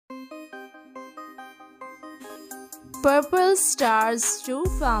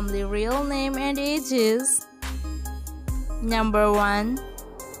PurpleStars02 family real name and ages. Number 1.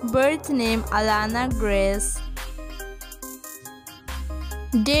 Birth name Alana Grace.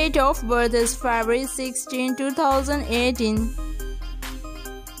 Date of birth is February 16, 2018.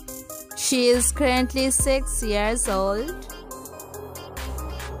 She is currently 6 years old.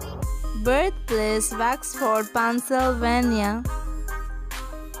 Birthplace Wexford, Pennsylvania.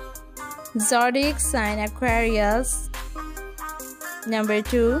 Zodiac sign Aquarius. Number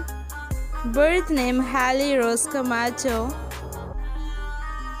 2. Birth name Hallie Rose Camacho.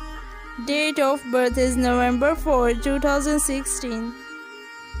 Date of birth is November 4, 2016.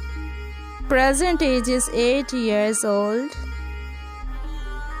 Present age is 8 years old.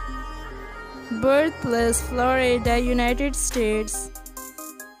 Birthplace Florida, United States.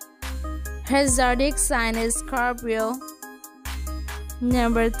 Her zodiac sign is Scorpio.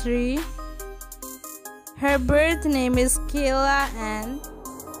 Number 3. Her birth name is Kayla Ann.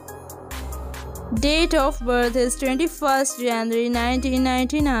 Date of birth is 21st January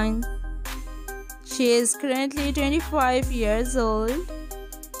 1999. She is currently 25 years old.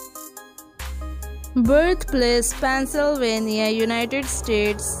 Birthplace Pennsylvania, United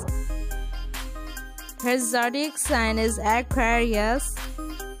States. Her zodiac sign is Aquarius.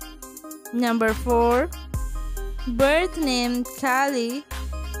 Number 4. Birth name Kali.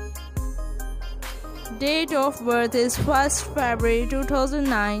 Date of birth is 1st February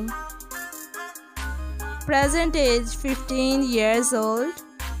 2009. Present age 15 years old.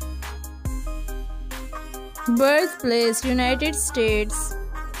 Birthplace United States.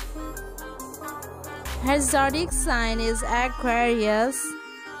 Her zodiac sign is Aquarius.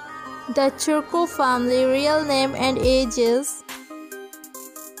 The Churco family real name and ages.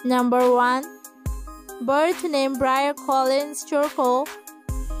 Number 1. Birth name Briar Collins Churco.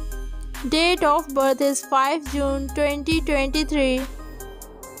 Date of birth is 5 June 2023.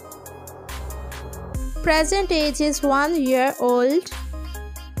 Present age is 1 year old.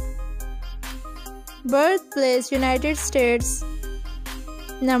 Birthplace United States.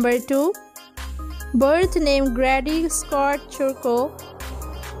 Number 2. Birth name Grady Scott Churco.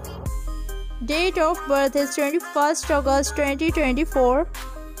 Date of birth is 21st August 2024.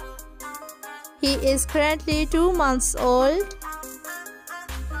 He is currently 2 months old.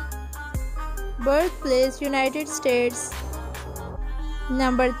 Birthplace United States.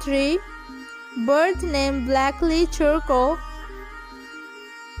 Number 3. Birth name Blackley Churco.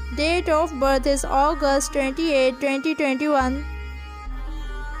 Date of birth is August 28, 2021.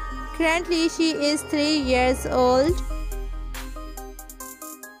 Currently she is 3 years old.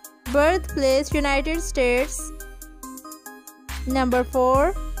 Birthplace United States. Number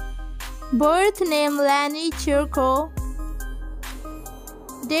 4. Birth name Lanny Churco.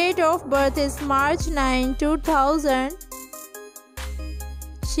 Date of birth is March 9, 2000.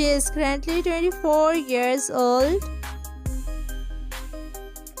 She is currently 24 years old.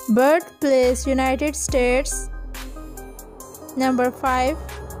 Birthplace United States. Number 5.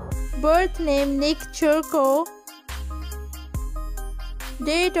 Birth name Nick Churco.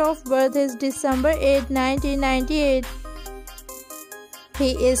 Date of birth is December 8, 1998.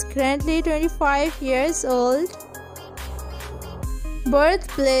 He is currently 25 years old.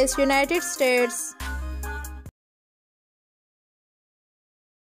 Birthplace United States.